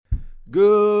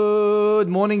Good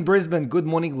morning, Brisbane. Good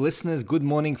morning, listeners. Good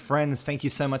morning, friends. Thank you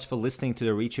so much for listening to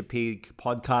the Reach Your Peak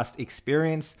podcast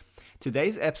experience.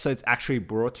 Today's episode is actually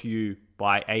brought to you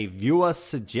by a viewer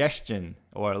suggestion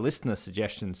or a listener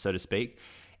suggestion, so to speak.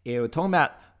 We're talking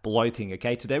about bloating,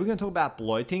 okay? Today we're going to talk about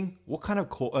bloating. What kind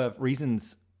of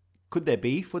reasons could there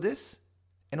be for this?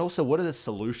 And also, what are the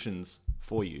solutions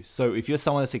for you? So if you're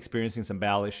someone that's experiencing some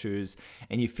bowel issues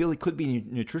and you feel it could be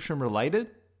nutrition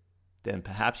related, then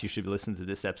perhaps you should listen to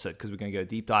this episode because we're going to go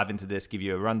deep dive into this, give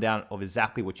you a rundown of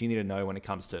exactly what you need to know when it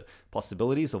comes to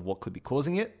possibilities of what could be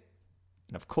causing it.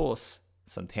 And of course,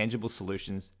 some tangible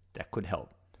solutions that could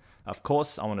help. Of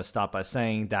course, I want to start by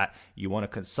saying that you want to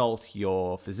consult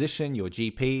your physician, your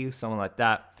GP, someone like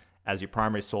that, as your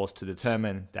primary source to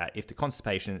determine that if the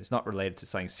constipation is not related to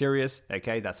something serious,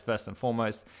 okay, that's first and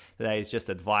foremost. Today is just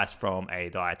advice from a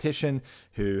dietitian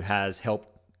who has helped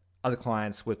other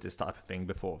clients with this type of thing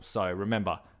before. So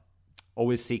remember,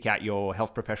 always seek out your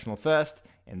health professional first,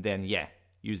 and then,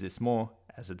 use this more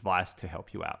as advice to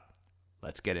help you out.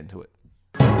 Let's get into it.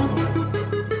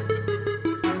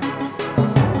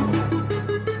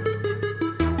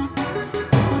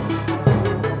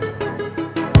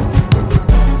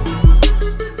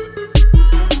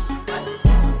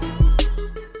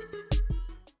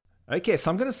 Okay,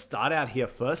 so I'm going to start out here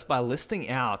first by listing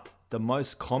out the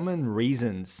most common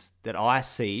reasons that I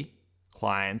see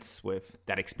clients with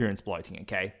that experience bloating,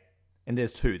 okay? And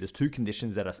there's two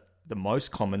conditions that are the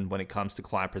most common when it comes to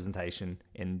client presentation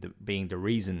and being the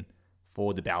reason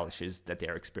for the bowel issues that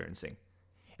they're experiencing.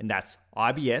 And that's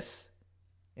IBS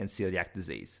and celiac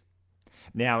disease.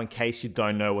 Now, in case you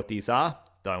don't know what these are,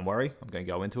 don't worry, I'm going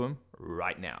to go into them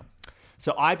right now.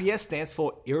 So IBS stands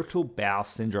for irritable bowel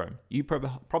syndrome. You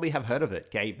probably have heard of it,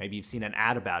 okay? Maybe you've seen an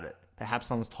ad about it. Perhaps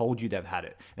someone's told you they've had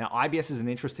it. Now, IBS is an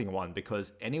interesting one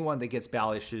because anyone that gets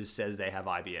bowel issues says they have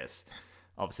IBS.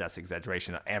 Obviously, that's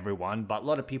exaggeration of everyone, but a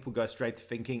lot of people go straight to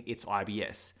thinking it's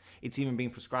IBS. It's even being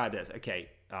prescribed as,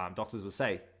 doctors will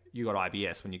say, you got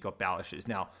IBS when you got bowel issues.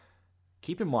 Now,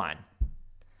 keep in mind,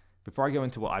 before I go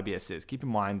into what IBS is, keep in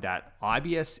mind that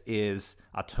IBS is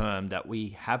a term that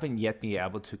we haven't yet been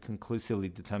able to conclusively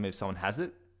determine if someone has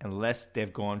it unless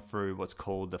they've gone through what's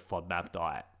called the FODMAP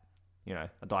diet. You know,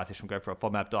 a dietitian will go for a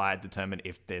FODMAP diet, determine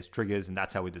if there's triggers, and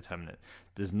that's how we determine it.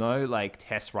 There's no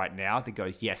test right now that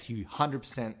goes, yes, you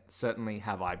 100% certainly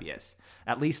have IBS,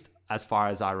 at least as far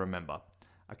as I remember.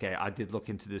 Okay, I did look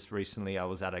into this recently. I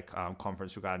was at a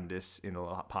conference regarding this in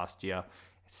the past year.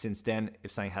 Since then, if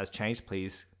something has changed,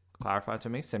 please clarify to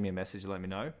me, send me a message, let me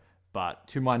know. But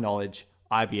to my knowledge,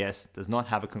 IBS does not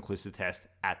have a conclusive test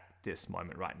at this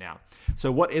moment right now.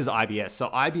 So what is IBS? So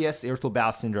IBS, irritable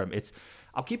bowel syndrome,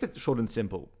 I'll keep it short and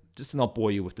simple, just to not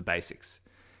bore you with the basics.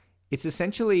 It's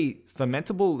essentially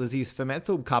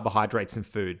fermentable carbohydrates in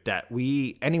food that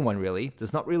anyone really,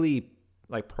 does not really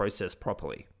process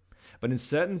properly. But in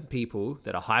certain people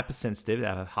that are hypersensitive,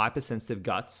 that have hypersensitive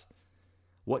guts,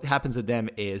 what happens with them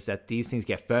is that these things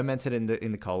get fermented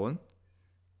in the colon.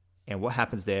 And what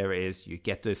happens there is you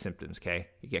get those symptoms, okay?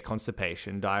 You get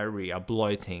constipation, diarrhea,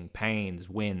 bloating, pains,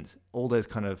 winds, all those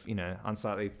kind of,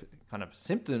 unsightly kind of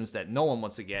symptoms that no one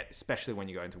wants to get, especially when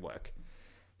you're going to work.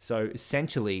 So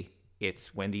essentially,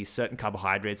 it's when these certain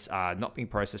carbohydrates are not being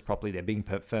processed properly, they're being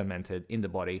fermented in the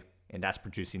body, and that's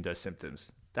producing those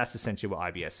symptoms. That's essentially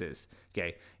what IBS is,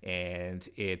 okay? And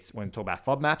it's, when we talk about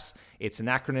FODMAPs, it's an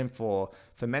acronym for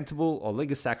fermentable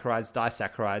oligosaccharides,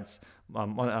 disaccharides.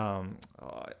 I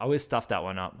always stuff that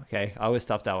one up, okay? I always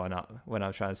stuff that one up when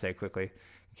I'm trying to say it quickly,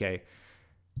 okay?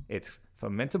 It's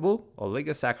fermentable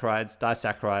oligosaccharides,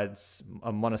 disaccharides,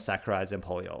 monosaccharides, and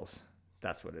polyols.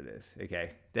 That's what it is,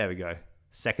 okay? There we go.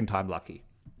 Second time lucky.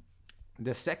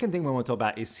 The second thing we want to talk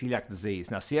about is celiac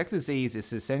disease. Now, celiac disease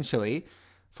is essentially,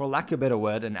 for lack of a better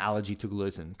word, an allergy to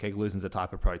gluten. Okay, gluten's a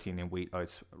type of protein in wheat,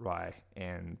 oats, rye,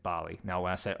 and barley. Now,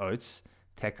 when I say oats,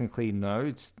 technically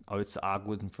no, oats are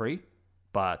gluten-free,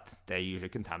 but they're usually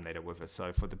contaminated with it.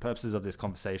 So for the purposes of this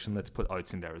conversation, let's put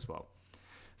oats in there as well.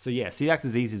 So celiac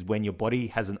disease is when your body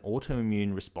has an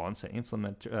autoimmune response, an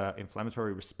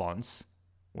inflammatory response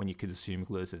when you consume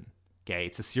gluten. Okay,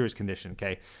 it's a serious condition,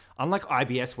 okay? Unlike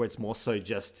IBS, where it's more so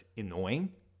just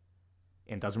annoying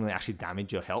and doesn't really actually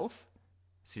damage your health,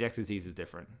 celiac disease is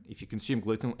different. If you consume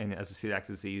gluten and as a celiac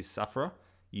disease sufferer,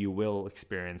 you will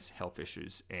experience health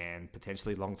issues and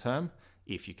potentially long-term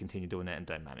if you continue doing it and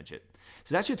don't manage it.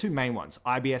 So that's your two main ones,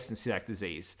 IBS and celiac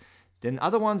disease. Then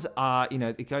other ones are,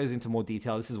 it goes into more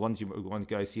detail. This is ones you want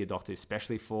to go see a doctor,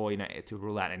 especially for, to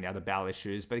rule out any other bowel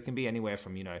issues. But it can be anywhere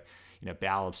from,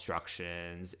 bowel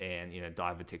obstructions and,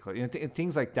 diverticular,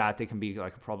 things like that. They can be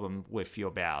like a problem with your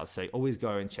bowels. So always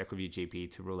go and check with your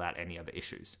GP to rule out any other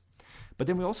issues. But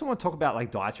then we also want to talk about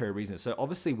like dietary reasons. So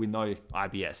obviously we know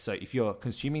IBS. So if you're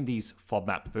consuming these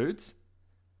FODMAP foods,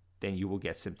 then you will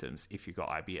get symptoms if you've got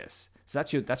IBS. So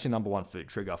that's your number one food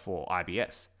trigger for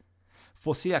IBS.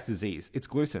 For celiac disease, it's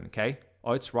gluten, okay?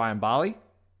 Oats, rye, and barley,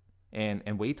 and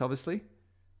wheat, obviously,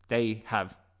 they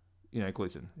have,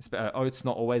 gluten. Oats,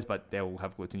 not always, but they will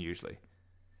have gluten usually.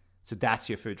 So that's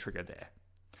your food trigger there.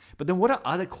 But then what are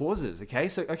other causes, okay?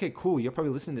 So, okay, cool, you're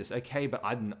probably listening to this. Okay, but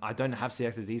I don't have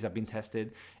celiac disease. I've been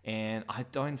tested, and I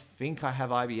don't think I have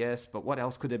IBS, but what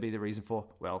else could there be the reason for?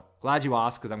 Well, glad you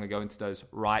asked, because I'm going to go into those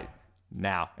right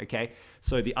now, okay?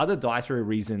 So the other dietary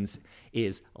reasons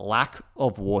is lack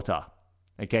of water.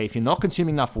 Okay, if you're not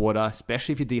consuming enough water,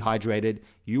 especially if you're dehydrated,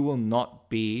 you will not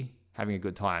be having a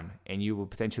good time, and you will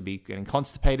potentially be getting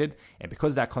constipated. And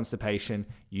because of that constipation,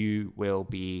 you will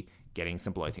be getting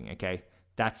some bloating. Okay,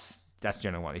 that's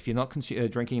general one. If you're not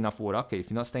drinking enough water, okay, if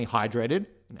you're not staying hydrated,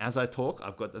 and as I talk,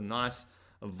 I've got the nice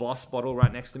Voss bottle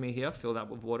right next to me here, filled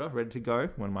up with water, ready to go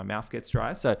when my mouth gets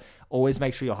dry. So always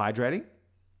make sure you're hydrating.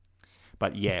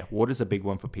 But yeah, water's a big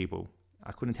one for people.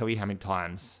 I couldn't tell you how many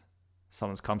times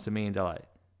someone's come to me and they're like,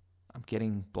 I'm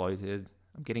getting bloated,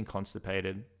 I'm getting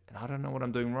constipated, and I don't know what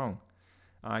I'm doing wrong.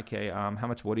 Okay, how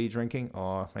much water are you drinking?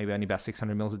 Or maybe only about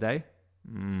 600 mils a day?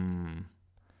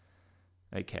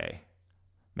 Okay,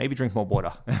 maybe drink more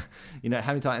water. How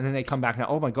many times? And then they come back and,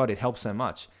 oh my God, it helps so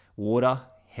much. Water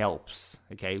helps,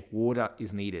 okay? Water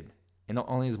is needed. And not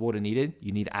only is water needed,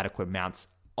 you need adequate amounts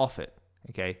of it.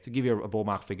 Okay, to give you a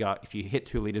ballpark figure, if you hit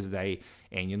 2 liters a day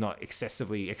and you're not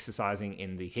excessively exercising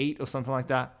in the heat or something like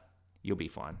that, you'll be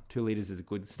fine. 2 liters is a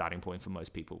good starting point for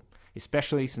most people,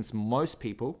 especially since most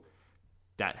people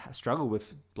that struggle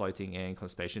with bloating and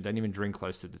constipation don't even drink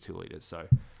close to the 2 liters. So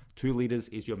 2 liters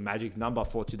is your magic number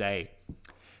for today.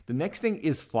 The next thing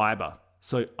is fiber.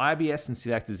 So IBS and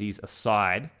celiac disease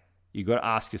aside, you got to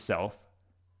ask yourself,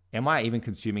 am I even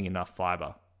consuming enough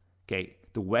fiber? Okay,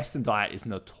 the Western diet is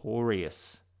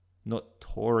notorious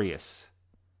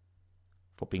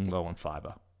for being low on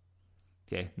fiber.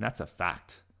 Okay, and that's a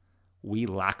fact. We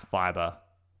lack fiber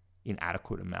in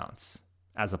adequate amounts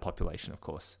as a population, of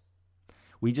course.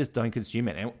 We just don't consume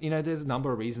it. And, there's a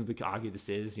number of reasons we could argue this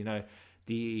is,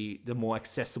 the more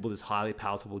accessible these highly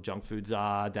palatable junk foods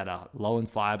are that are low in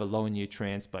fiber, low in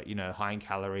nutrients, but, high in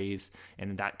calories.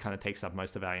 And that kind of takes up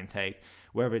most of our intake.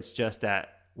 Whether it's just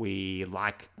that we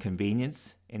like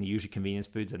convenience, and usually convenience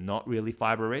foods are not really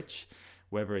fiber rich.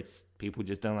 Whether it's people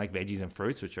just don't like veggies and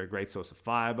fruits, which are a great source of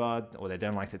fiber, or they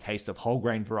don't like the taste of whole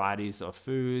grain varieties of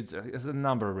foods. There's a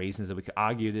number of reasons that we could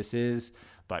argue this is,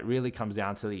 but it really comes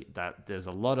down to that there's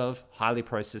a lot of highly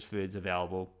processed foods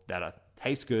available that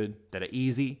taste good, that are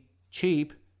easy,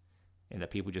 cheap, and that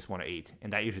people just want to eat.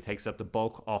 And that usually takes up the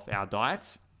bulk of our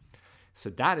diets. So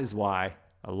that is why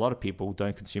a lot of people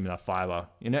don't consume enough fiber.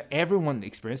 Everyone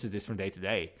experiences this from day to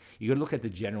day. You got to look at the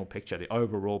general picture, the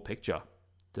overall picture,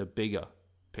 the bigger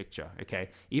picture, okay?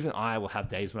 Even I will have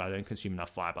days when I don't consume enough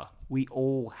fiber. We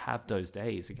all have those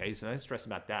days, okay? So don't stress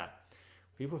about that.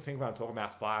 People think when I'm talking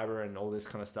about fiber and all this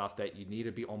kind of stuff that you need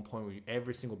to be on point with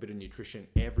every single bit of nutrition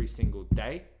every single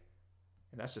day.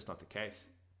 And that's just not the case.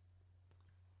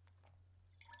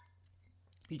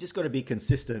 You just got to be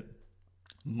consistent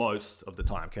most of the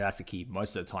time. Okay, that's the key,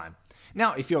 most of the time.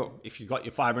 Now, if you got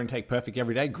your fiber intake perfect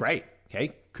every day, great.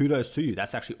 Okay, kudos to you.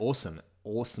 That's actually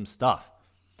awesome stuff.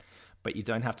 But you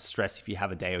don't have to stress if you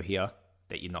have a day or here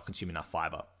that you're not consuming enough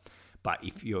fiber. But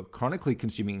if you're chronically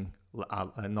consuming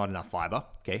not enough fiber,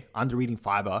 okay, under eating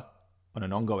fiber on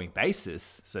an ongoing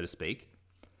basis, so to speak,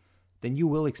 then you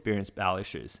will experience bowel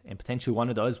issues. And potentially one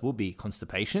of those will be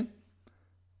constipation,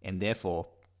 and therefore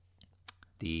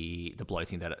the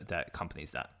bloating that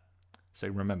accompanies that. So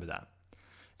remember that.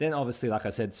 Then obviously, like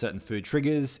I said, certain food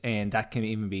triggers, and that can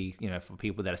even be, for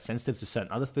people that are sensitive to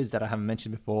certain other foods that I haven't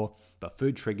mentioned before, but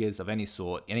food triggers of any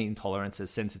sort, any intolerances,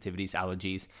 sensitivities,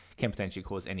 allergies can potentially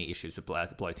cause any issues with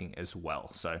bloating as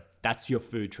well. So that's your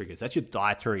food triggers. That's your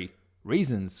dietary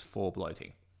reasons for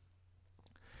bloating.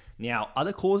 Now,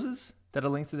 other causes that are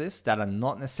linked to this that are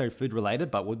not necessarily food related,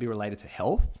 but would be related to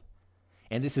health.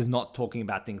 And this is not talking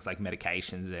about things like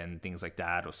medications and things like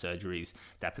that, or surgeries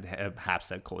that perhaps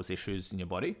that cause issues in your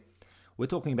body. We're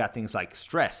talking about things like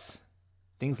stress,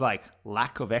 things like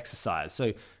lack of exercise.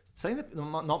 So something that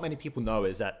not many people know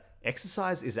is that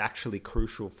exercise is actually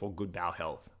crucial for good bowel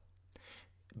health.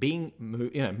 Being,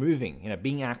 moving,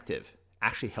 being active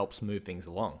actually helps move things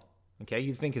along. Okay,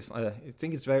 you think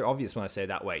it's very obvious when I say it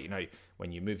that way. You know,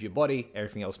 when you move your body,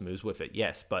 everything else moves with it.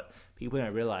 Yes, but people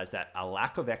don't realize that a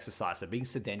lack of exercise, so being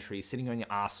sedentary, sitting on your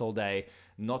ass all day,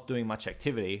 not doing much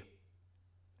activity,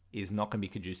 is not going to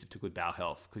be conducive to good bowel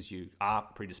health, because you are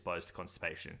predisposed to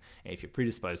constipation. And if you're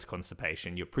predisposed to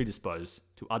constipation, you're predisposed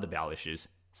to other bowel issues,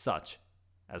 such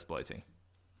as bloating.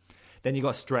 Then you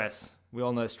got stress. We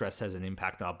all know stress has an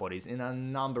impact on our bodies in a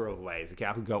number of ways. Okay,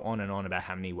 I could go on and on about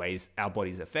how many ways our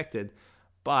body's affected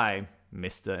by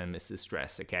Mr. and Mrs.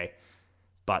 Stress, okay?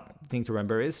 But the thing to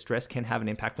remember is stress can have an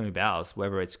impact on your bowels,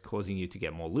 whether it's causing you to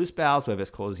get more loose bowels, whether it's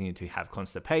causing you to have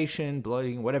constipation,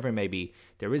 bloating, whatever it may be.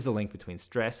 There is a link between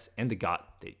stress and the gut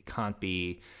that you can't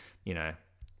be, you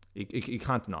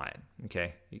can't deny it,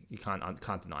 okay? You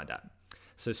can't deny that.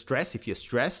 So stress, if you're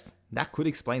stressed, that could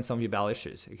explain some of your bowel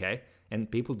issues, okay? And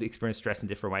people experience stress in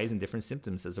different ways and different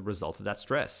symptoms as a result of that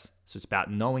stress. So it's about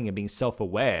knowing and being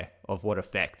self-aware of what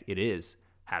effect it is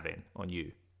having on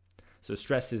you. So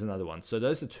stress is another one. So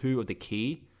those are two of the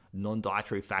key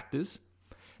non-dietary factors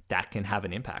that can have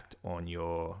an impact on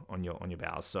your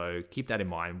bowels. So keep that in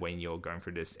mind when you're going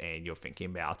through this and you're thinking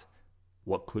about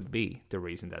what could be the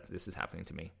reason that this is happening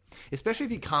to me. Especially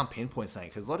if you can't pinpoint something,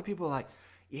 because a lot of people are like,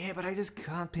 yeah, but I just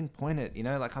can't pinpoint it. You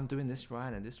know, like I'm doing this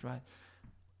right and this right.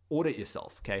 Audit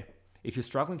yourself, okay? If you're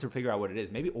struggling to figure out what it is,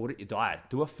 maybe audit your diet.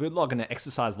 Do a food log and an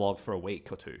exercise log for a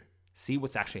week or two. See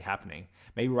what's actually happening.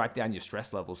 Maybe write down your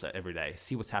stress levels every day.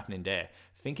 See what's happening there.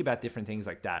 Think about different things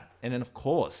like that. And then, of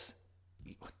course,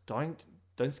 don't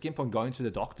skimp on going to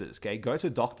the doctors, okay? Go to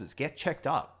the doctors. Get checked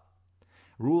up.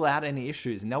 Rule out any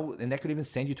issues. And they could even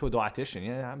send you to a dietitian.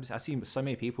 You know, I see so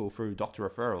many people through doctor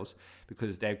referrals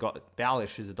because they've got bowel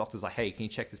issues. The doctor's like, hey, can you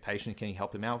check this patient? Can you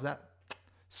help him out with that?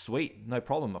 Sweet. No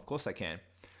problem. Of course I can.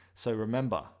 So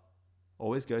remember,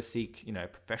 always go seek,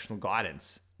 professional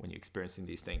guidance when you're experiencing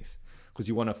these things. Because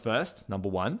you want to first, number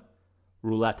one,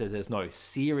 rule out that there's no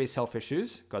serious health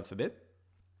issues, God forbid.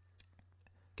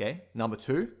 Okay. Number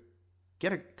two,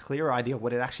 get a clear idea of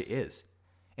what it actually is.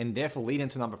 And therefore lead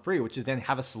into number three, which is then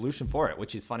have a solution for it,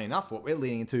 which is funny enough what we're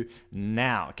leading into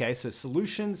now. Okay. So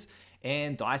solutions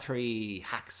and dietary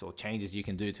hacks or changes you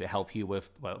can do to help you with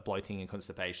bloating and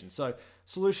constipation. So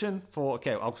solution for,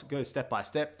 I'll go step by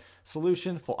step.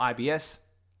 Solution for IBS,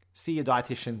 see your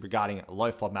dietitian regarding a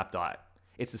low FODMAP diet.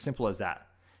 It's as simple as that.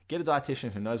 Get a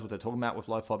dietitian who knows what they're talking about with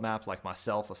low FODMAP, like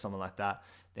myself or someone like that.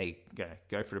 They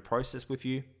go through the process with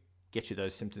you, get you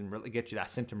that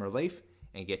symptom relief,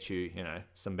 and get you,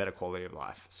 some better quality of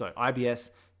life. So IBS,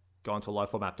 go into a low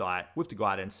FODMAP diet with the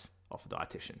guidance of a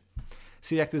dietitian.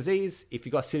 Celiac disease, if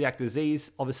you've got celiac disease,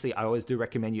 obviously I always do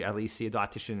recommend you at least see a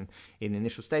dietitian in the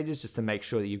initial stages just to make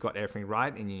sure that you've got everything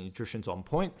right and your nutrition's on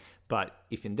point. But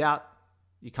if in doubt,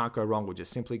 you can't go wrong with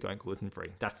just simply going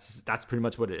gluten-free. That's pretty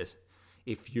much what it is.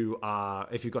 If you've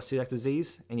got celiac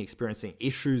disease and you're experiencing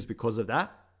issues because of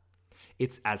that,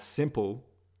 it's as simple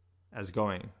as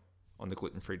going on the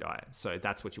gluten-free diet. So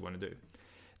that's what you want to do.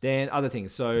 Then other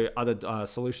things. So other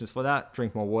solutions for that,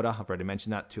 drink more water. I've already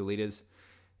mentioned that, 2 liters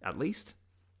at least.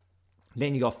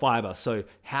 Then you got fiber. So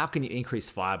how can you increase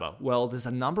fiber? Well, there's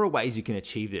a number of ways you can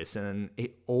achieve this, and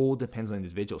it all depends on the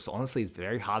individual. So honestly, it's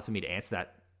very hard for me to answer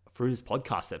that through this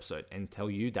podcast episode and tell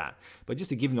you that. But just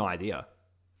to give you an idea,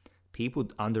 people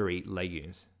undereat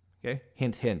legumes. Okay,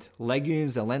 hint, hint.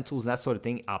 Legumes and lentils and that sort of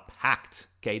thing are packed.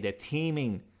 Okay, they're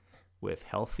teeming with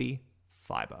healthy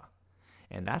fiber,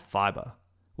 and that fiber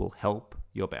will help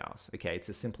your bowels. Okay, it's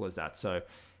as simple as that. So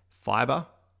fiber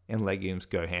and legumes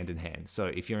go hand in hand. So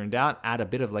if you're in doubt, add a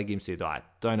bit of legumes to your diet.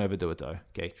 Don't overdo it though.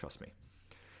 Okay, trust me.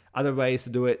 Other ways to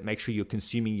do it, make sure you're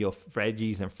consuming your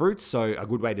veggies and fruits. So a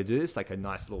good way to do this, like a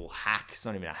nice little hack. It's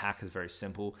not even a hack, it's very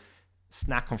simple.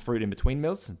 Snack on fruit in between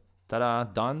meals. Ta-da,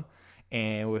 done.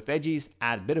 And with veggies,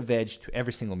 add a bit of veg to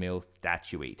every single meal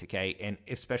that you eat, okay? And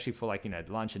especially for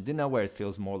lunch and dinner where it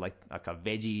feels more like a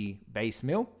veggie-based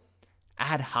meal,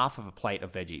 add half of a plate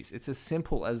of veggies. It's as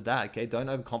simple as that, okay? Don't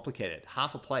overcomplicate it.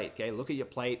 Half a plate, okay? Look at your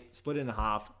plate, split it in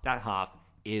half. That half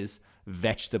is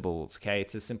vegetables, okay?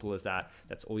 It's as simple as that.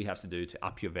 That's all you have to do to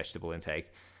up your vegetable intake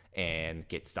and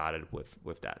get started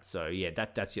with that. So yeah,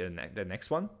 that's the next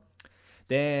one.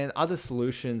 Then other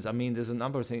solutions, there's a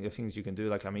number of things you can do.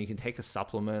 You can take a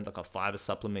supplement, like a fiber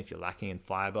supplement if you're lacking in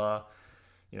fiber.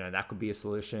 That could be a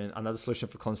solution. Another solution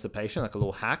for constipation, like a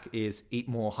little hack, is eat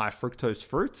more high fructose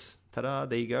fruits. Ta-da,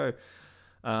 there you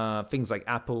go. Things like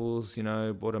apples,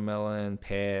 watermelon,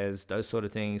 pears, those sort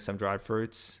of things, some dried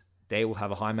fruits. They will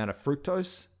have a high amount of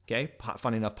fructose, okay?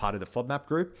 Funny enough, part of the FODMAP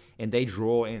group, and they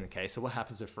draw in, okay? So what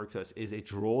happens with fructose is it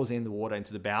draws in the water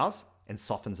into the bowels and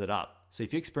softens it up. So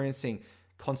if you're experiencing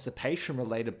constipation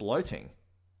related bloating,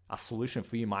 a solution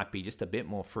for you might be just a bit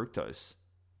more fructose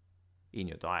in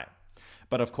your diet.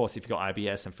 But of course, if you've got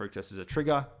IBS and fructose is a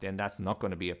trigger, then that's not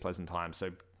going to be a pleasant time.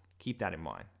 So keep that in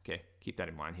mind. Okay, keep that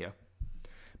in mind here.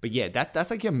 But yeah,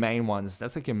 that's like your main ones.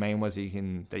 That's like your main ones that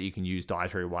you can use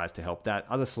dietary wise to help that.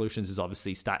 Other solutions is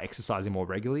obviously start exercising more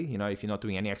regularly. You know, if you're not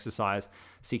doing any exercise,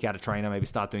 seek out a trainer. Maybe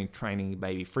start doing training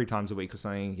maybe 3 times a week or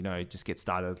something. You know, just get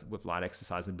started with light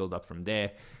exercise and build up from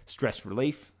there. Stress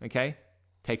relief. Okay,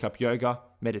 take up yoga,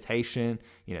 meditation,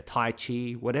 you know, Tai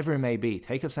Chi, whatever it may be.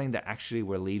 Take up something that actually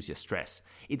relieves your stress.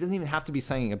 It doesn't even have to be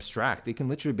something abstract. It can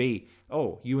literally be,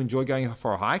 oh, you enjoy going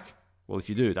for a hike? Well, if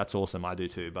you do, that's awesome. I do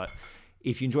too. But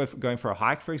if you enjoy going for a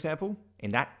hike, for example,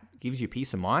 and that gives you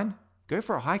peace of mind, go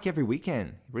for a hike every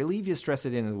weekend. Relieve your stress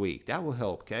at the end of the week. That will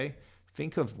help, okay?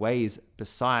 Think of ways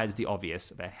besides the obvious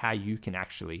about how you can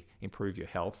actually improve your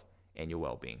health and your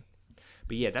well-being.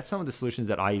 But yeah, that's some of the solutions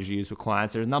that I usually use with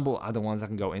clients. There's a number of other ones I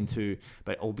can go into,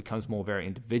 but it all becomes more very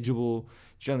individual.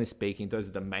 Generally speaking, those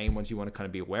are the main ones you want to kind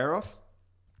of be aware of,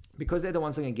 because they're the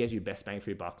ones that are going to get you best bang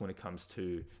for your buck when it comes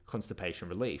to constipation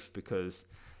relief. Because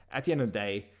at the end of the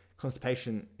day,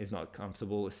 constipation is not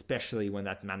comfortable, especially when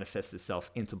that manifests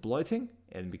itself into bloating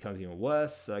and becomes even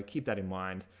worse. So keep that in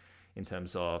mind in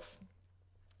terms of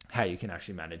how you can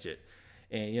actually manage it.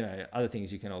 And, you know, other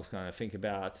things you can also kind of think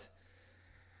about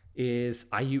is,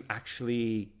 are you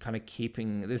actually kind of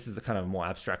keeping, this is the kind of more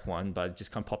abstract one, but it just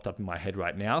kind of popped up in my head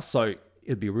right now. So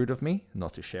it'd be rude of me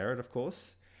not to share it, of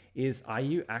course, is, are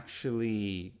you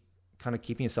actually kind of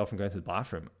keeping yourself from going to the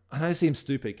bathroom? I know it seems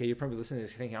stupid. Okay, you're probably listening to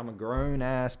this thinking, I'm a grown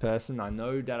ass person. I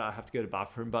know that I have to go to the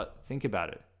bathroom, but think about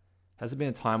it. Has there been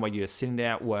a time where you're sitting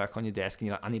there at work on your desk and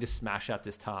you're like, I need to smash out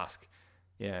this task?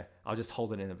 Yeah, I'll just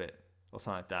hold it in a bit or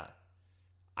something like that.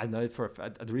 I know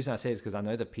the reason I say it is because I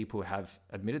know that people have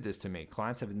admitted this to me.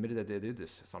 Clients have admitted that they do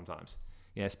this sometimes,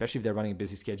 you know, especially if they're running a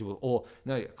busy schedule. Or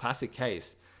no, classic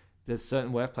case, there's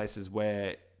certain workplaces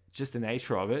where just the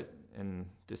nature of it, and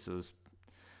this is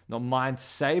not mine to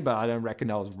say, but I don't reckon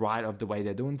I was right of the way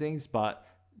they're doing things. But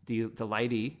the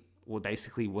lady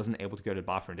basically wasn't able to go to the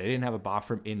bathroom. They didn't have a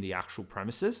bathroom in the actual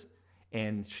premises,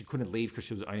 and she couldn't leave because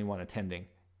she was the only one attending.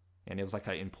 And it was like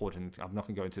an important, I'm not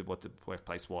going to go into what the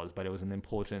workplace was, but it was an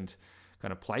important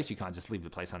kind of place. You can't just leave the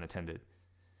place unattended.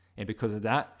 And because of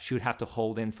that, she would have to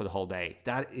hold in for the whole day.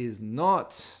 That is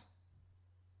not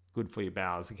good for your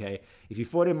bowels, okay? If you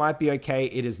thought it might be okay,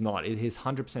 it is not. It is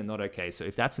 100% not okay. So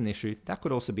if that's an issue, that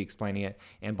could also be explaining it.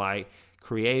 And by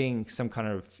creating some kind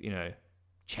of, you know,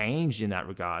 change in that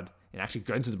regard and actually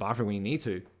going to the bathroom when you need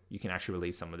to, you can actually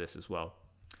release some of this as well.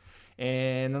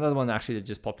 And another one actually that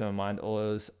just popped in my mind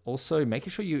was also making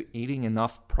sure you're eating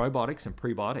enough probiotics and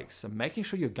prebiotics. So making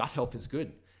sure your gut health is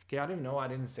good. Okay, I didn't know I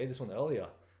didn't say this one earlier,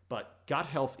 but gut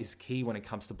health is key when it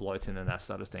comes to bloating and that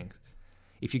sort of things.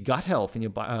 If your gut health and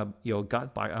your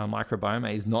gut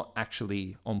microbiome is not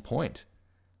actually on point,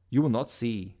 you will not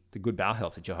see the good bowel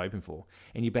health that you're hoping for.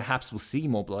 And you perhaps will see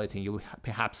more bloating. You'll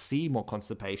perhaps see more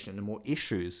constipation and more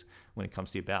issues when it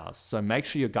comes to your bowels. So make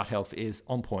sure your gut health is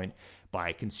on point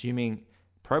by consuming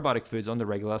probiotic foods on the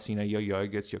regular. So, you know, your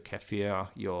yogurts, your kefir,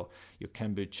 your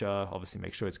kombucha, obviously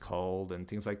make sure it's cold and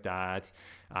things like that.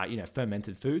 You know,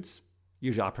 fermented foods.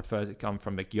 Usually I prefer to come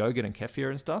from like yogurt and kefir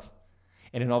and stuff.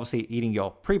 And then obviously eating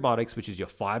your prebiotics, which is your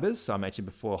fibers. So I mentioned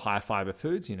before, high fiber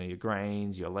foods, you know, your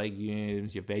grains, your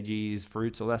legumes, your veggies,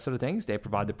 fruits, all that sort of things. They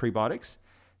provide the prebiotics,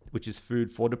 which is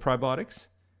food for the probiotics.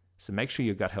 So make sure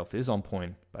your gut health is on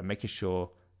point by making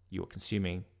sure you're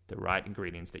consuming the right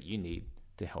ingredients that you need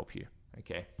to help you.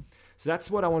 Okay. So that's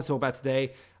what I want to talk about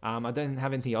today. I don't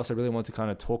have anything else I really want to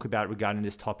kind of talk about regarding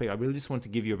this topic. I really just want to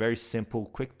give you a very simple,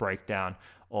 quick breakdown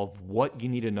of what you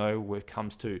need to know when it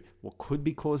comes to what could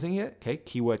be causing it. Okay,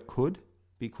 keyword could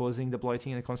be causing the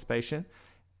bloating and the constipation.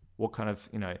 What kind of,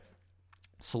 you know,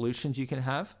 solutions you can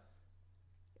have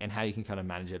and how you can kind of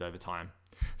manage it over time.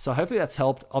 So hopefully that's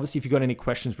helped. Obviously, if you've got any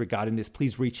questions regarding this,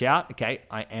 please reach out. Okay,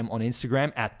 I am on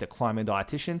Instagram at The Climbing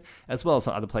Dietitian, as well as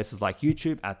on other places like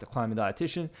YouTube at The Climbing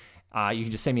Dietitian. You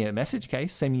can just send me a message, okay?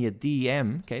 Send me a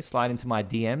DM, okay? Slide into my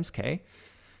DMs, okay?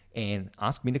 And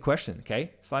ask me the question,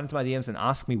 okay? Slide into my DMs and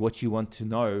ask me what you want to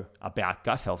know about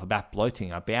gut health, about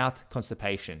bloating, about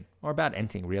constipation, or about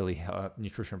anything really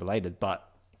nutrition related. But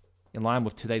in line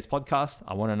with today's podcast,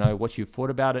 I want to know what you've thought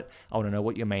about it. I want to know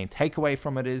what your main takeaway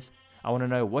from it is. I want to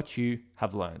know what you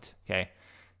have learned, okay?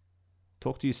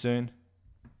 Talk to you soon.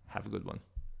 Have a good one.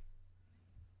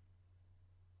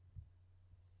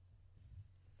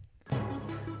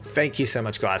 Thank you so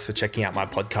much, guys, for checking out my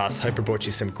podcast. Hope it brought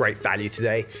you some great value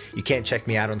today. You can check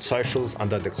me out on socials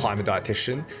under The Climate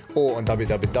Dietitian or on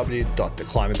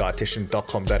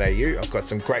www.theclimatedietitian.com.au. I've got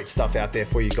some great stuff out there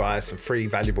for you guys, some free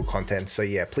valuable content. So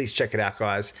yeah, please check it out,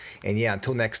 guys. And yeah,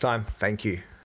 until next time, thank you.